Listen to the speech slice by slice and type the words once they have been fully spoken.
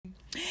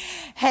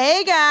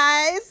Hey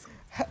guys.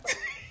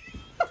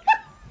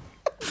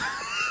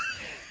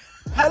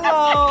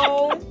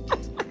 Hello.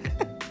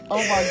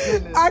 Oh my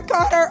goodness. I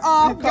caught her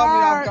off You caught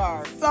guard. me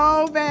off guard.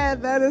 So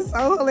bad. That is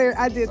so hilarious.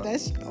 I did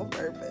that shit on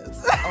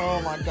purpose. Oh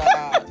my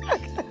God.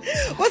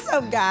 What's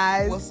up,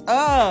 guys? What's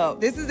up?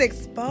 This is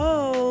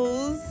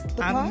ExPOSED.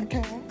 The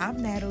podcast.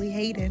 I'm Natalie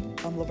Hayden.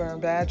 I'm Laverne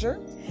Badger.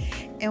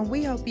 And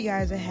we hope you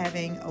guys are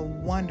having a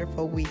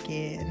wonderful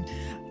weekend.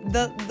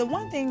 The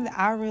one thing that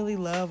I really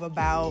love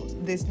about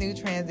this new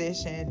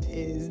transition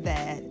is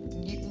that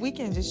we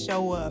can just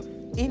show up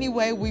any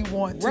way we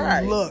want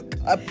to look.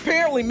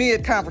 Apparently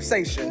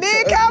mid-conversation.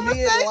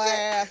 Mid-conversation.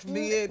 Mid-laugh,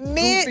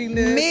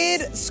 mid-goofiness.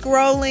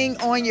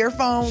 Mid-scrolling on your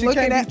phone. She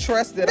looking can't be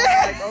trusted.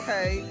 I'm like,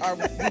 okay, are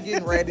we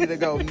getting ready to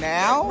go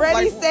now?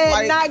 Ready,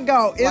 set, not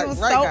go. It was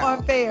right so now.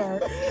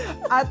 Unfair.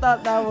 I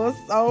thought that was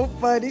so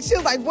funny. She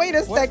was like, wait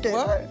a second.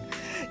 What?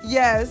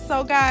 Yes,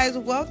 so guys,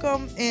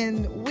 welcome,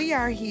 and we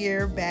are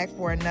here back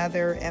for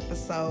another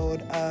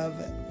episode of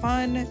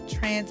fun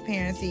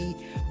transparency,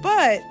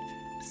 but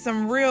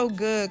some real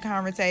good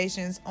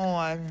conversations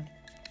on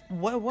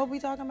what we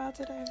talking about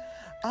today.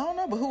 I don't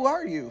know, but who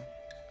are you?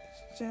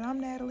 Shit, I'm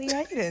Natalie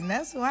Hayden.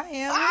 That's who I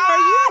am. Who are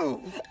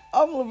you?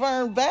 I'm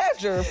Laverne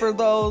Badger, for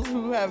those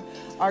who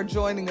are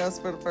joining us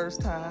for the first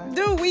time.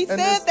 Dude, we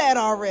said that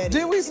already.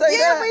 Did we say that?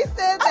 Yeah, we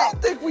said that. I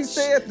don't think we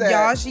said that.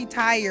 Y'all, she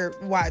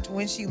tired. Watch,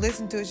 when she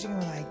listened to it, she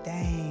was like,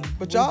 dang.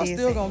 But y'all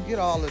still gonna get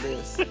all of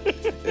this.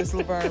 It's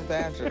Laverne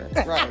Badger.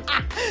 Right.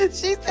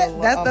 She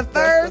said that's the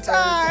third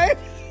time.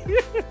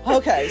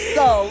 Okay,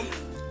 so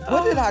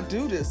what did I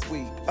do this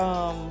week?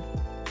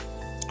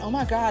 Oh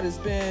my God, it's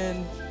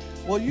been...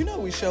 Well, you know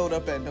we showed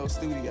up at No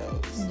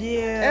Studios.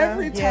 Yeah.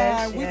 Every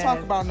time we talk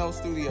about No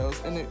Studios,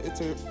 and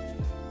it's an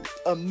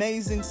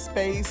amazing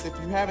space. If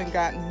you haven't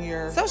gotten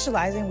here,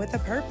 socializing with a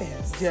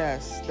purpose.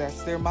 Yes,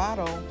 that's their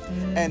motto,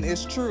 and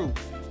it's true.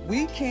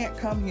 We can't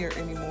come here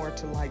anymore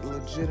to like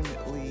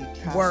legitimately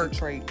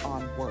concentrate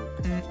on work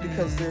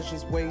because there's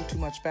just way too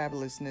much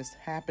fabulousness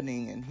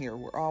happening in here.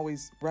 We're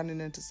always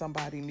running into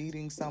somebody,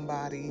 meeting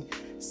somebody,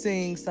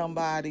 seeing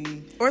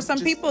somebody. Or some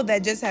people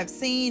that just have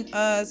seen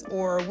us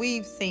or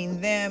we've seen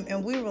them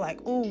and we were like,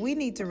 oh, we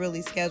need to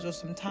really schedule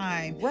some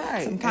time.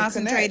 Right. Some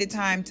concentrated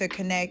time to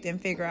connect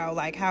and figure out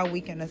like how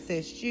we can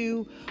assist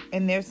you.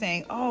 And they're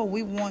saying, oh,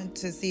 we want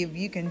to see if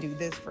you can do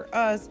this for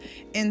us.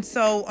 And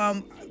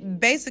so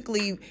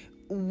basically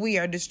we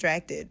are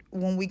distracted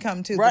when we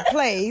come to the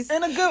place.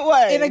 In a good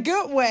way. In a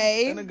good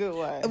way. In a good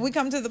way. We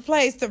come to the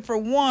place to, for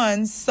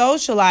one,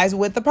 socialize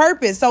with the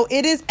purpose. So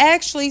it is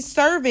actually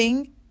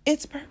serving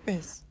its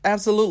purpose.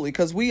 Absolutely,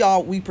 because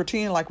we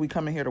pretend like we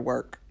come in here to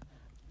work.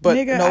 But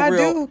Nigga, no I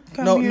real, do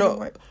come no, here no, to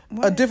work. a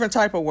What? different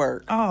type of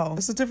work. Oh.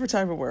 It's a different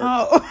type of work.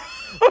 Oh.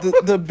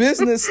 the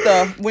business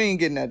stuff, we ain't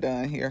getting that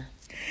done here.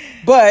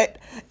 But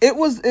it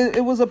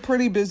was a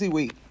pretty busy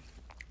week.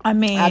 I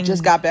mean, I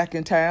just got back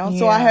in town,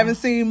 so I haven't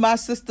seen my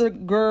sister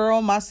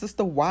girl, my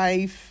sister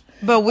wife.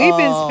 But we've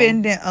been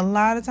spending a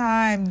lot of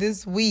time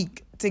this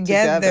week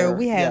together.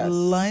 We had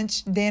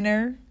lunch,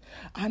 dinner.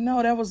 I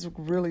know, that was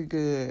really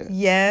good.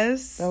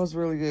 Yes. That was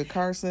really good.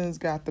 Carson's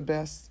got the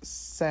best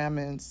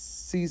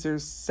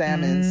Caesar's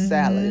salmon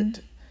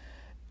salad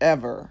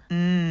ever.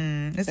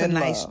 It's a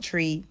nice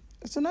treat.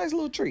 It's a nice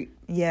little treat.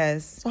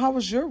 Yes. So how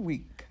was your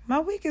week? My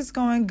week is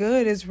going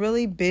good. It's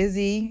really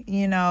busy.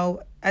 You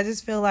know, I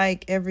just feel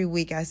like every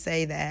week I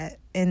say that.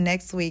 And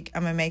next week,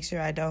 I'm going to make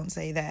sure I don't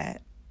say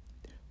that.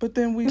 But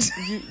then you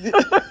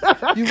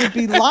would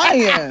be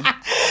lying.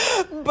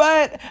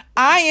 But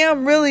I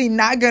am really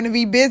not going to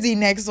be busy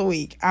next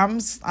week.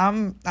 I'm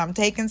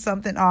taking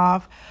something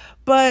off.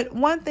 But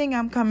one thing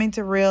I'm coming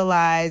to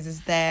realize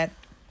is that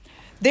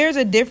there's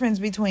a difference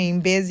between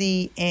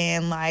busy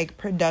and like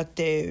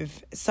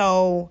productive.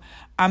 So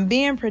I'm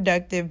being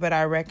productive, but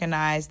I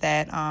recognize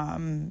that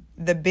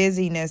the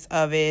busyness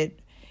of it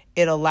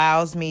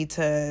allows me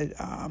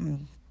to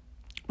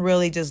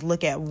really just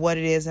look at what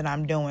it is that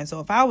I'm doing. So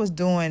if I was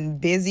doing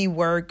busy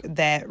work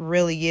that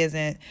really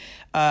isn't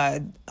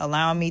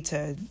allowing me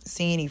to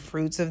see any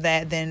fruits of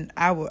that, then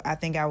I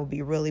think I would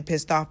be really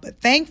pissed off. But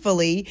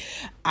thankfully,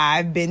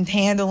 I've been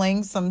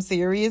handling some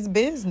serious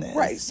business.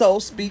 Right. So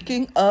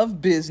speaking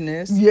of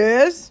business,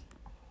 yes,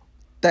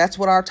 that's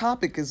what our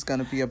topic is going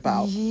to be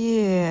about.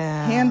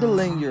 Yeah.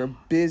 Handling your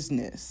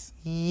business.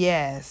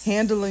 Yes.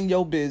 Handling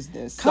your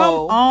business.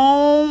 Come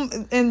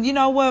on. And you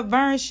know what,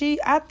 Vern,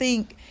 I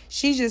think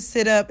she just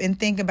sit up and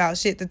think about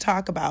shit to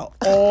talk about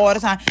all the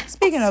time.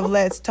 Speaking of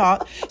let's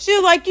talk, she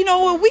was like, you know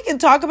what, we can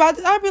talk about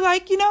this. I'd be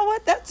like, you know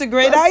what, that's a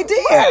great idea.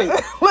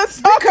 Right.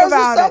 Let's talk because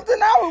about it's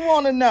something I would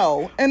want to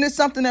know. And it's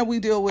something that we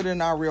deal with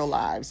in our real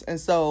lives. And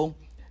so,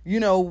 you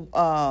know,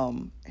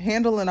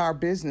 handling our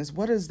business,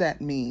 what does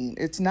that mean?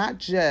 It's not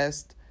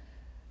just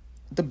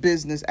the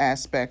business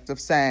aspect of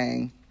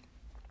saying,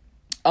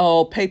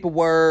 oh,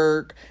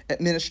 paperwork,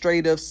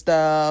 administrative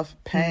stuff,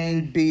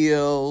 paying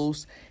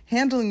bills.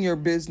 Handling your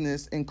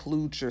business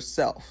includes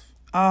yourself.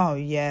 Oh,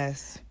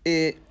 yes.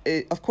 It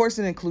of course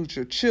it includes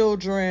your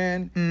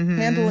children.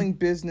 Handling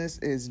business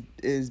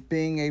is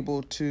being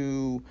able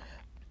to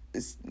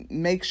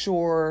make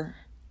sure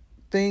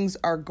things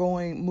are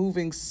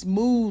moving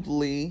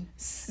smoothly,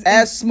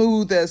 as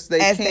smooth as they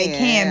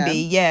can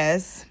be.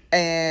 Yes.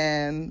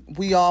 And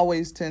we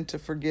always tend to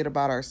forget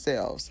about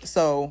ourselves.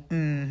 So,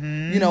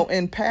 you know,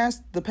 in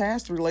the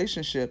past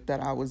relationship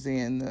that I was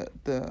in,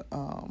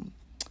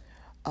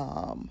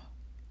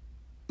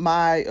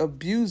 my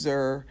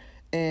abuser,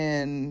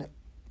 and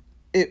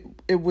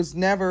it was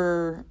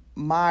never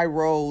my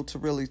role to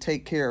really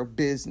take care of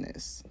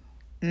business.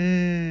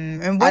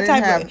 And what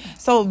type of,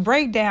 so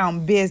break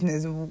down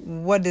business.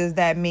 What does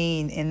that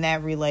mean in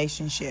that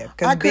relationship?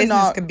 Because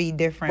business could be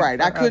different. Right.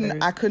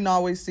 For I couldn't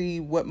always see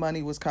what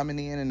money was coming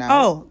in and out.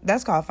 Oh,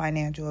 that's called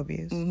financial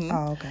abuse.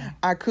 Oh, okay.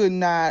 I could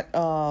not,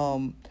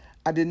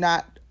 I did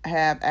not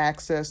have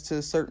access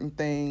to certain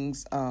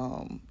things,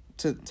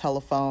 to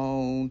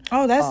telephone.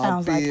 Oh, that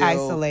sounds like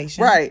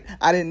isolation. Right.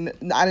 I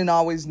didn't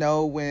always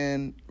know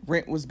when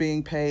rent was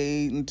being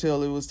paid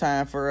until it was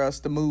time for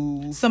us to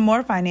move. Some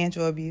more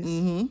financial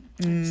abuse.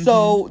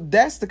 So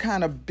that's the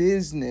kind of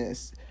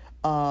business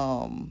that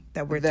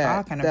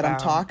I'm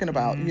talking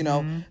about. You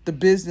know, the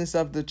business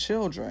of the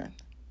children.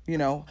 You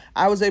know,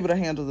 I was able to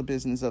handle the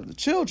business of the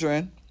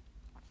children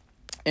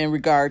in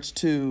regards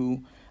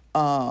to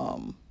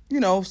you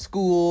know,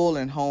 school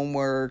and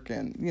homework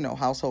and, you know,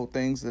 household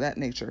things of that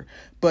nature.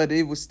 But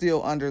it was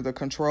still under the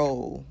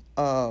control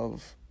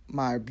of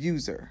my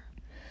abuser.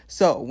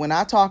 So when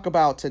I talk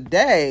about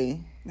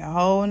today, a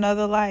whole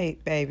nother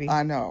light, baby.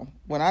 I know.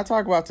 When I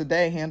talk about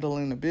today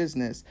handling the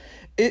business,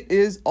 it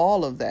is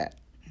all of that.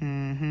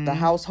 The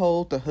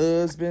household, the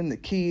husband, the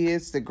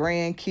kids, the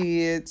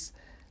grandkids.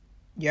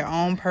 Your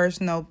own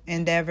personal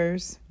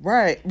endeavors.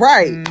 Right.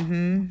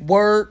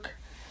 Work.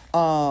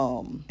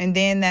 And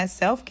then that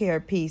self-care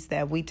piece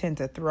that we tend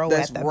to throw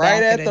at the right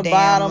back at of the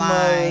bottom damn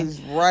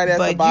line. Right at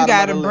the bottom. But you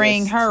got to of the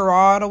bring list. her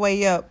all the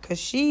way up because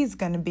she's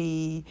going to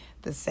be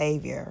the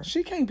savior.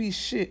 She can't be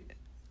shit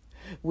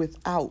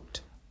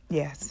without.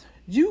 Yes.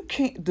 You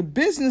can't. The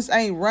business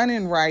ain't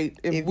running right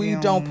if we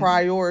don't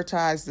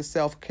prioritize the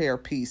self-care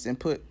piece and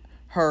put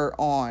her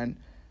on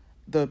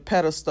the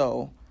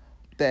pedestal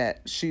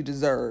that she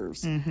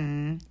deserves.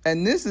 And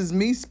this is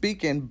me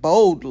speaking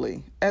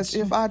boldly as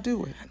if I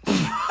do it.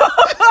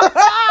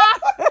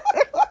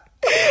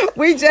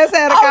 We just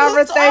had a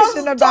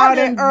conversation about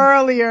it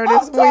earlier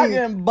this week.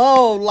 Talking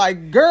bold,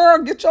 like,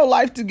 girl, get your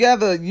life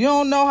together. You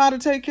don't know how to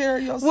take care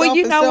of yourself. Well,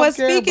 you know what?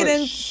 Speak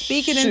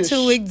Speaking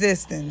into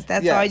existence.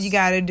 That's all you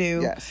got to do.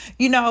 Yes.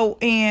 You know,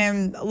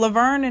 and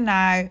Laverne and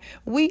I,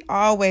 we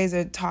always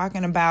are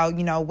talking about,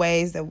 you know,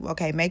 ways that,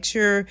 okay, make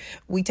sure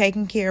we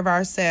taking care of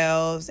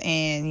ourselves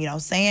and, you know,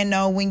 saying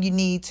no when you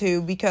need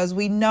to, because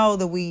we know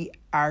that we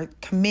are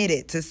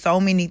committed to so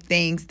many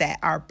things that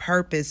are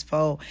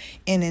purposeful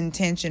and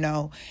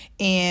intentional.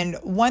 And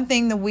one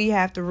thing that we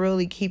have to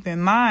really keep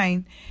in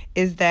mind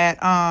is that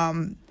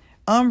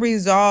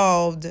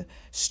unresolved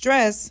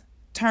stress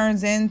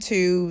turns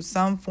into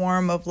some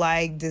form of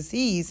like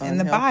disease in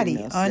the body,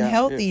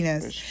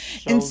 unhealthiness.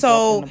 It and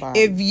so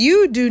if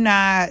you do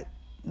not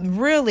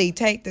really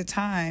take the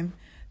time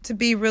to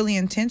be really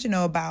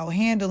intentional about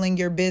handling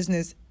your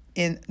business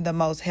in the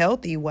most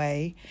healthy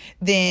way,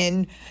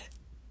 then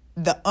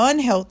the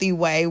unhealthy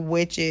way,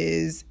 which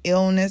is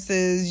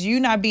illnesses, you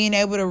not being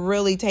able to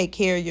really take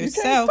care of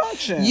yourself,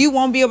 you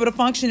won't be able to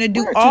function to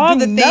do all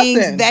the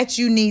things that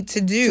you need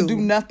to do. To do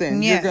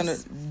nothing.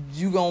 Yes.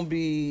 You're gonna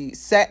be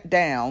sat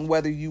down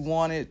whether you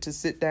wanted to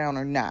sit down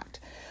or not.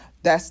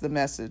 That's the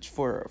message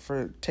for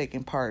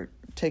taking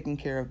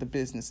care of the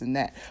business. And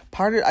that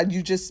part of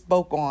you just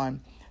spoke on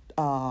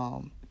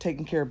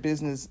taking care of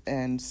business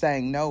and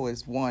saying no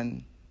is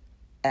one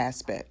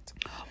aspect.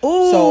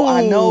 Ooh. So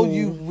I know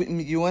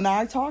you and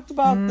I talked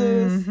about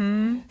this,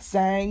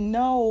 saying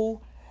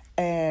no.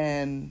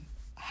 And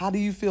how do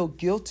you feel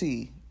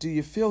guilty? Do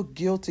you feel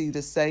guilty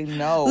to say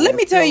no? Let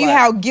me tell you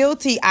how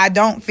guilty I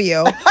don't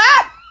feel.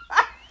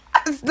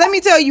 Let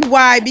me tell you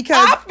why,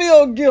 because I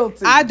feel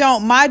guilty. I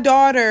don't. My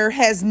daughter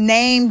has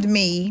named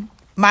me.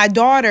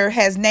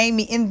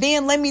 And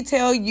then let me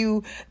tell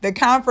you the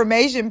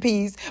confirmation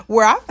piece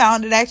where I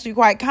found it actually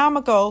quite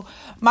comical.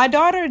 My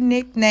daughter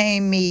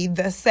nicknamed me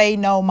the Say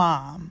No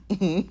Mom.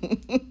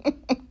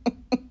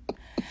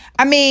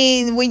 I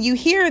mean, when you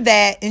hear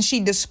that and she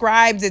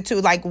describes it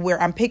to like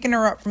where I'm picking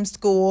her up from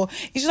school,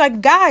 she's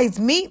like, guys,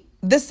 meet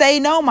the Say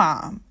No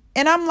Mom.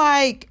 And I'm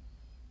like,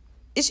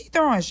 is she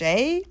throwing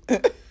shade?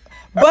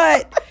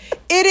 But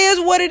it is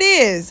what it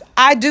is.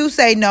 I do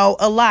say no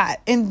a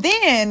lot. And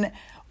then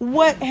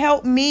what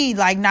helped me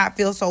like not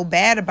feel so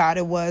bad about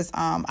it was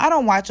I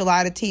don't watch a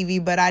lot of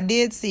TV, but I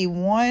did see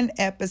one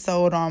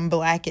episode on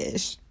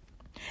Blackish,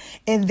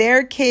 and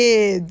their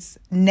kids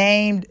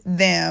named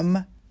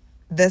them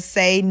the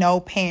Say No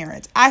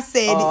parents. I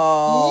said,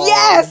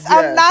 yes,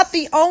 I'm not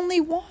the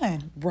only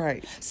one.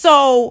 Right.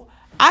 So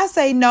I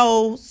say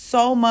no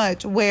so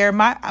much where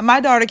my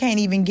daughter can't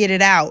even get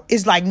it out.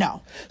 It's like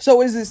no. So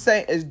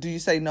do you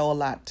say no a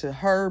lot to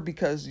her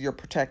because you're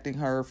protecting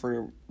her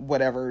for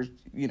whatever,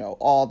 you know,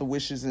 all the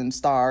wishes and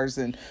stars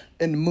and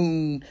the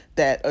moon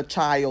that a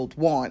child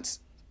wants?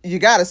 you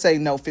got to say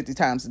no 50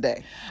 times a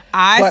day.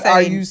 But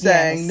are you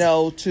saying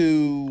no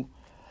to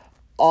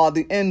all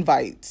the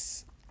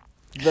invites?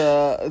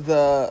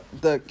 The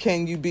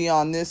can you be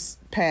on this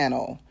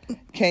panel?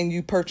 Can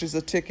you purchase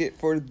a ticket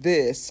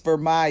for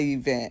my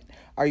event?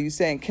 Are you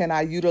saying, can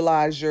I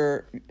utilize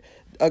your,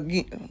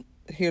 again,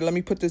 here, let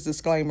me put this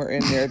disclaimer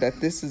in there that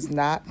this is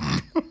not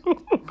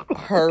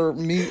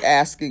me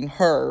asking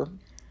her,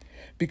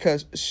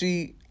 because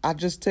I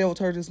just told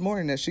her this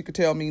morning that she could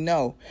tell me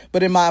no.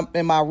 But in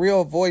my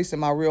real voice, in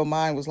my real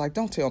mind was like,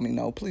 don't tell me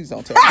no. Please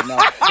don't tell me no.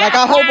 Like,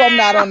 I hope I'm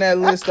not on that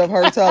list of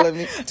her telling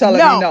me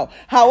no.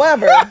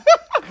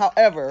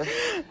 However,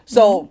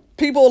 so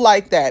people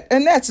like that,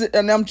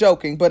 and I'm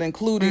joking, but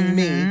including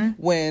me,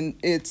 when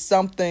it's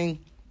something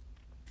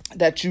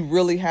that you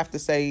really have to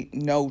say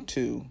no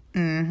to,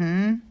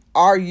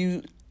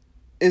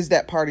 is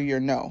that part of your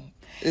no?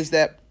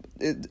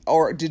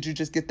 Or did you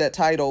just get that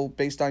title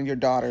based on your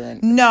daughter and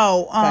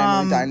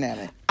family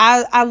dynamic?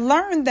 I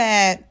learned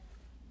that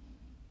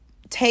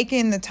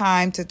taking the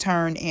time to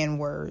turn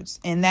inwards,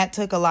 and that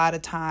took a lot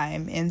of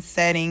time in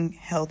setting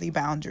healthy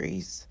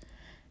boundaries.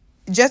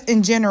 Just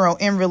in general,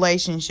 in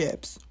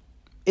relationships.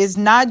 It's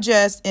not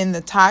just in the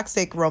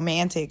toxic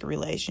romantic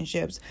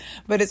relationships,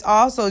 but it's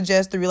also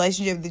just the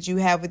relationship that you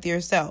have with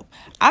yourself.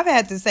 I've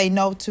had to say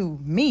no to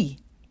me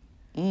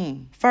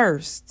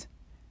first,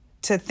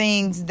 to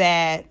things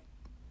that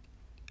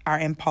are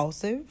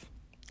impulsive,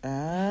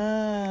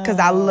 because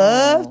I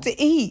love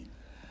to eat.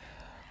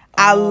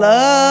 I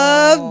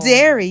love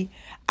dairy.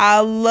 I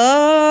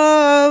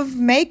love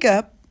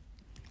makeup.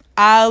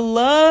 I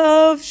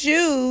love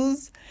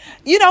shoes.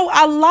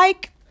 I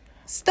like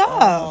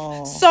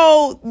stuff.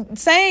 So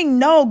saying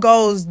no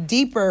goes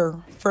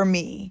deeper for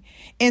me.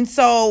 And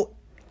so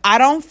I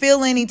don't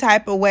feel any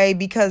type of way,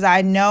 because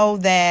I know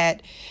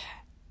that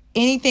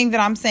anything that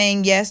I'm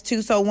saying yes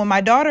to. So when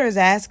my daughter is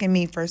asking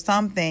me for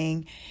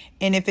something,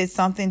 and if it's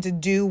something to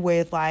do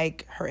with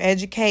like her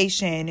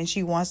education and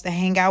she wants to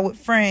hang out with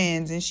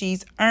friends and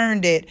she's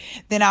earned it,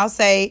 then I'll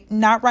say,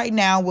 not right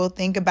now, we'll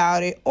think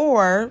about it,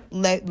 or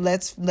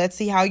let's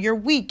see how your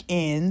week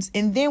ends,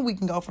 and then we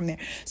can go from there.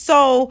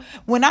 So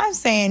when I'm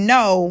saying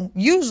no,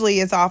 usually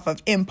it's off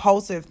of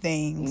impulsive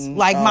things,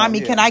 like,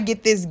 mommy, can I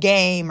get this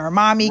game? Or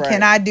mommy,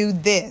 can I do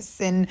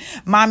this? And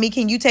mommy,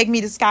 can you take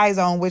me to Sky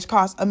Zone, which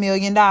costs $1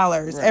 million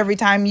every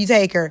time you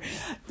take her?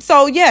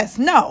 So yes,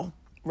 no.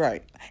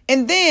 Right.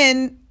 And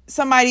then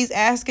somebody's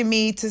asking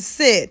me to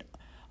sit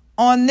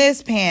on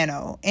this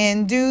panel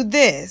and do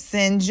this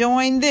and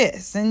join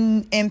this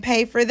and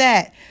pay for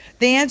that.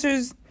 The answer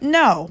is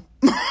no.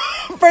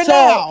 For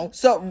now.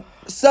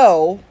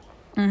 So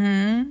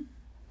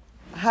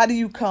how do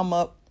you come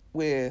up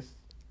with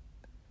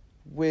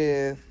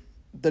the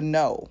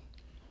no?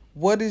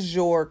 What is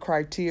your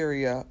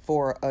criteria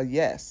for a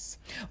yes?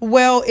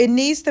 Well, it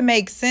needs to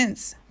make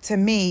sense to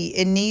me.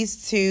 It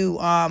needs to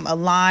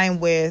align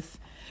with,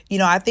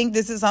 I think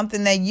this is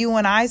something that you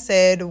and I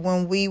said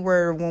when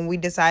we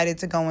decided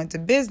to go into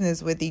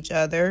business with each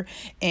other,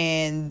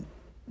 and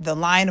the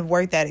line of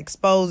work that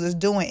ExPOSED is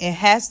doing, it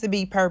has to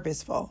be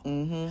purposeful.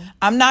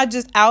 I'm not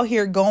just out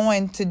here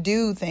going to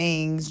do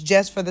things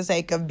just for the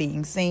sake of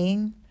being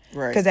seen.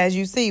 Right. Because as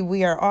you see,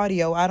 we are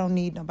audio. I don't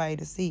need nobody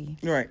to see.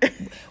 Right.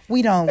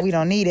 We don't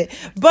need it.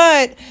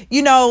 But,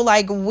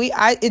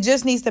 it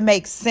just needs to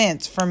make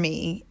sense for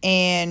me.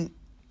 And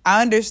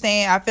I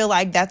understand. I feel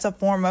like that's a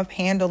form of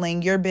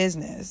handling your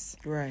business.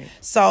 Right.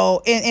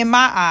 So in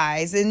my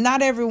eyes, and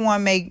not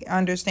everyone may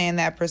understand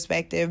that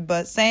perspective,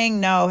 but saying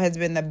no has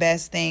been the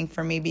best thing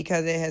for me,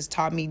 because it has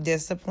taught me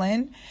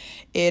discipline.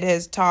 It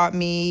has taught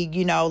me,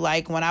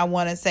 when I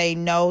want to say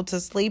no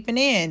to sleeping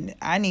in,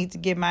 I need to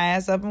get my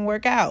ass up and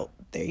work out.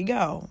 There you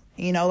go.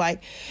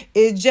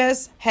 It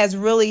just has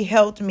really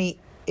helped me.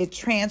 It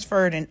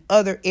transferred in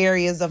other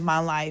areas of my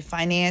life,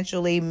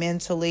 financially,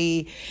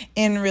 mentally,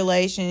 in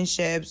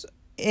relationships,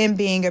 in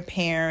being a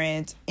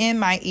parent, in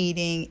my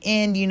eating,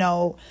 in,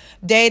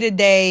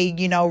 day-to-day,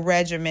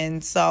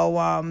 regimen.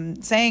 So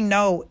saying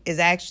no is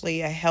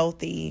actually a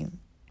healthy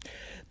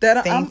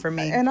thing for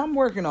me. And I'm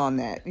working on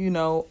that.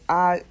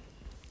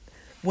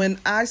 When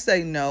I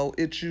say no,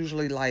 it's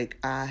usually like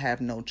I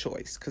have no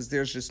choice, because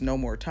there's just no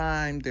more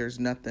time. There's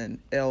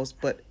nothing else.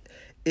 But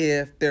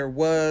if there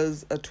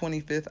was a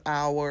 25th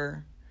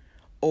hour,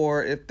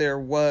 or if there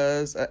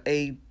was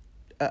a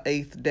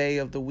eighth day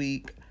of the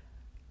week,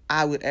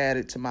 I would add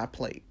it to my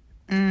plate.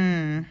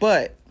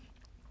 But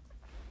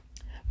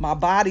my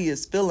body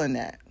is feeling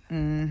that.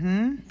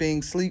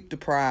 Being sleep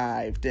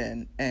deprived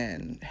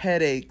and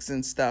headaches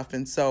and stuff.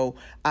 And so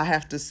I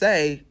have to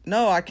say,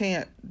 no, I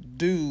can't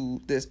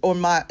do this. Or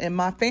my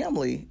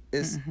family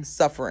is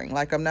suffering.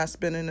 Like, I'm not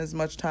spending as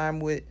much time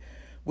with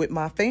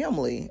my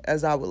family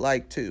as I would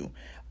like to.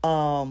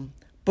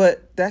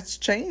 But that's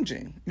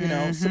changing,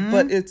 So,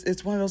 but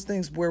it's one of those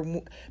things where,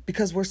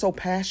 because we're so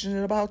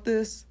passionate about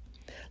this,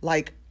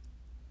 like,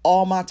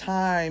 all my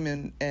time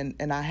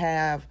and I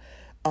have,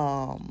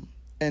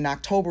 and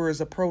October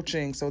is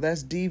approaching, so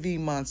that's DV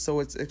month. So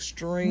it's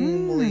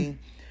extremely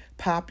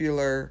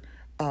popular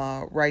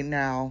right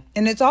now.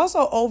 And it's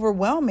also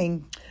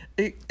overwhelming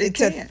It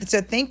can.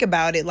 to think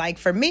about it. Like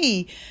for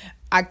me,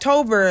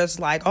 October is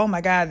like, oh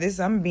my God, I'm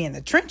gonna be in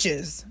the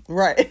trenches.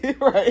 Right.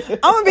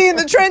 I'm gonna be in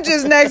the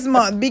trenches next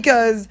month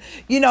because,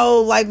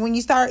 like when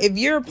you start, if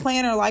you're a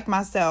planner like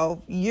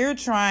myself, you're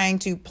trying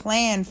to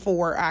plan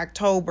for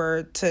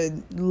October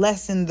to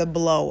lessen the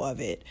blow of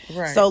it.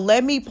 Right. So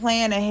let me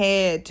plan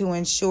ahead to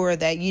ensure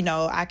that,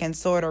 I can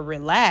sort of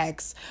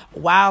relax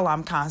while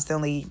I'm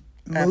constantly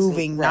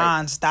moving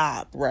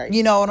nonstop. Right.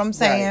 You know what I'm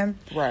saying?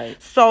 Right.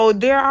 So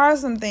there are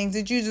some things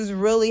that you just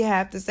really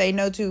have to say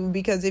no to,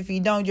 because if you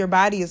don't, your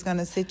body is going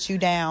to sit you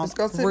down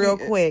real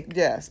quick.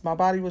 Yes. My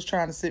body was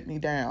trying to sit me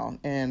down,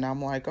 and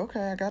I'm like,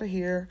 okay, I got to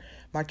hear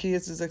my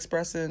kids is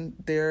expressing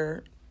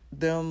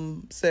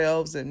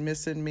themselves and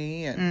missing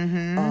me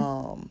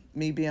and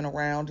me being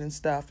around and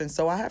stuff. And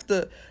so I have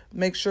to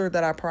make sure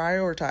that I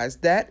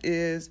prioritize. That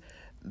is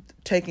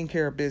taking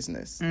care of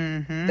business.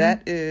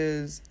 That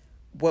is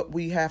what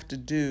we have to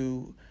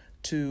do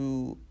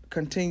to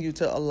continue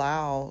to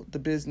allow the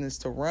business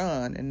to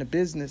run. And the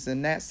business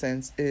in that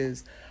sense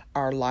is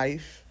our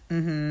life,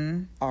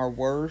 our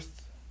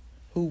worth,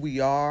 who we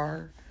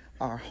are,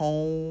 our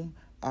home,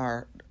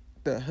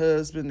 the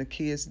husband, the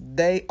kids.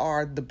 They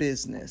are the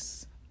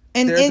business.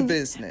 They're the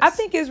business. I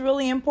think it's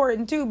really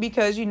important too,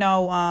 because,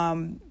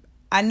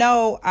 I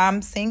know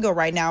I'm single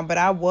right now, but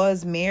I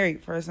was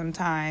married for some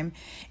time.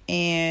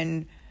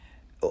 And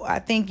I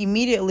think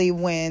immediately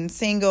when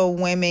single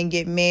women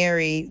get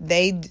married,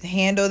 they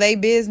handle their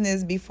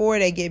business before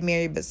they get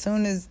married. But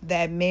soon as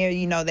that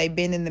marriage, they've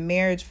been in the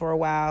marriage for a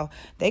while,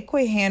 they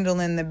quit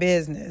handling the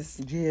business.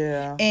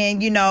 Yeah. And,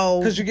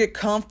 because you get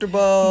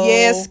comfortable.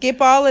 Yeah, skip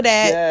all of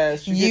that.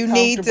 Yes, you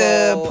need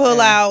to pull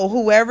out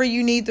whoever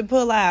you need to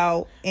pull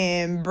out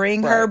and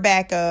bring her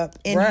back up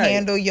and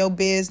handle your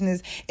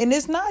business. And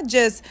it's not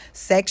just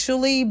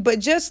sexually, but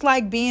just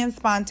like being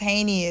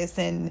spontaneous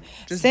and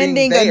just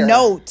sending a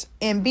note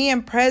and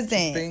being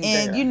present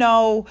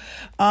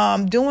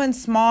and, doing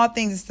small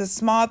things. It's the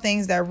small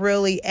things that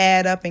really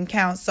add up and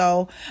count.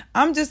 So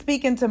I'm just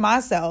speaking to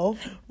myself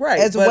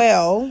as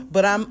well.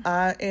 But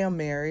I am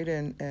married,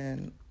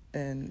 and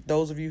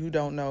those of you who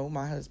don't know,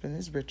 my husband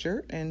is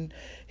Richard, and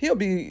he'll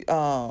be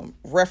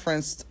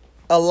referenced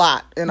a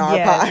lot in our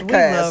podcast.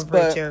 We love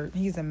Richard.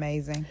 He's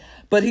amazing.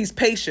 But he's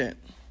patient,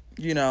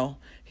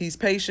 He's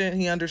patient.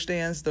 He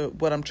understands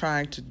what I'm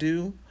trying to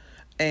do,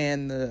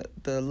 and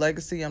the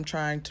legacy I'm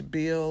trying to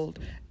build,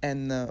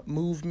 and the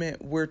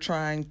movement we're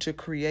trying to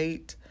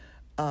create.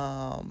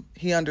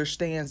 He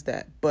understands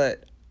that,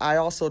 but I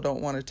also don't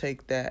want to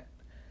take that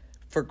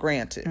for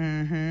granted.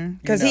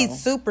 Because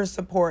he's super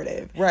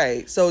supportive.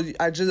 Right. So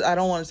I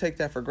don't want to take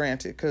that for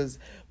granted, because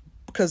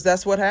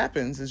that's what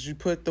happens is you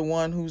put the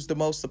one who's the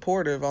most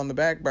supportive on the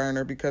back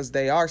burner because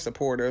they are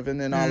supportive, and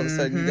then all of a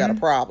sudden you got a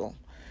problem.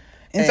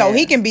 And so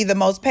he can be the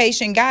most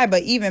patient guy,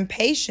 but even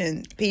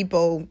patient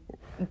people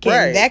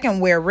can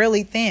wear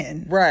really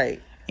thin.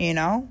 Right. And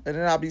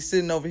then I'll be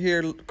sitting over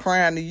here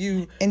crying to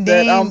you, and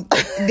then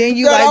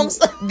you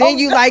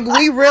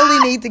we really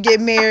need to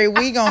get married.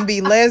 We gonna be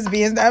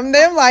lesbians. I'm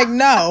like,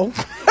 no,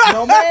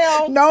 no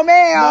ma'am, no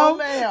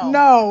ma'am,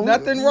 no,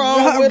 nothing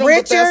wrong with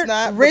Richard.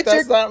 Them,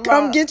 Richard,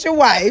 come get your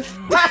wife.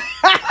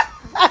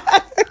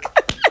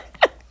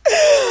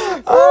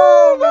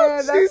 Oh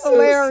man, that's Jesus.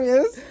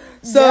 Hilarious.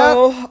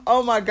 So,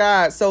 Oh my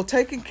God. So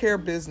taking care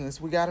of business,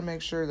 we got to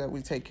make sure that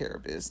we take care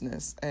of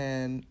business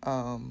and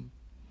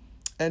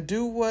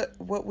do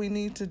what we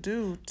need to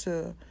do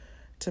to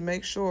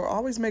make sure,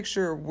 always make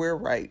sure we're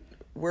right.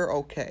 We're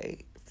okay.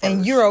 First.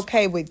 And you're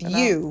okay with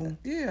you.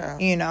 Yeah.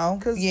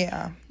 Cause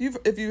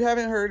if you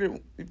haven't heard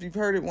it, if you've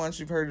heard it once,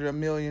 you've heard it a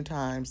million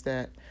times,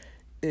 that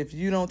if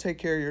you don't take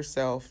care of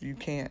yourself, you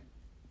can't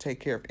take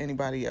care of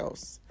anybody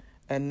else.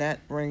 And that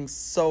rings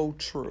so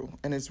true.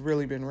 And it's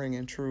really been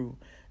ringing true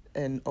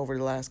over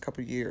the last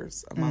couple of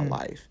years of my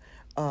life.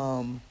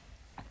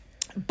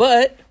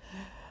 But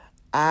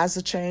as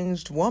a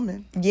changed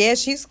woman,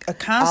 she's a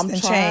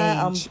constant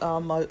change.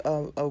 I'm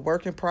a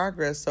work in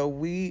progress. So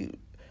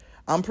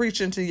I'm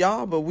preaching to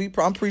y'all, but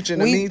I'm preaching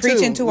to me too. We're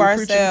preaching to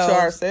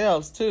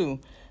ourselves too,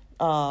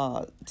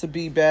 to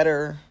be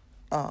better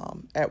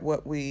at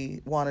what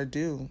we want to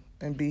do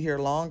and be here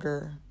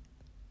longer.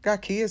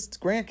 Got kids,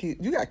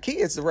 grandkids. You got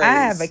kids to raise. I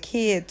have a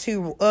kid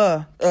too.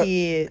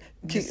 Kid.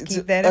 Just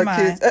keep that in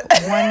mind.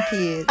 One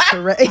kid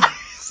to raise.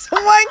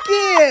 One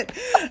kid.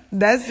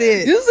 That's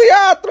it. You see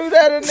how I threw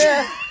that in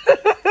there?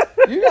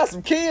 You got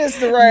some kids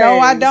to raise. No,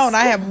 I don't.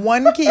 I have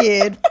one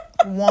kid.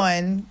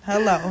 One.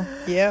 Hello.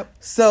 Yep.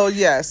 So,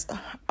 yes.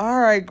 All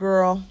right,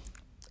 girl.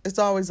 It's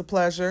always a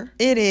pleasure.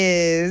 It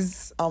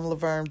is. I'm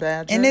Laverne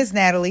Badger. And it's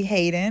Natalie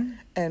Hayden.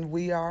 And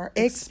we are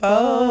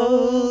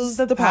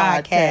ExPOSED, the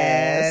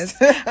podcast.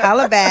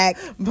 Holla back.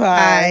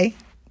 Bye.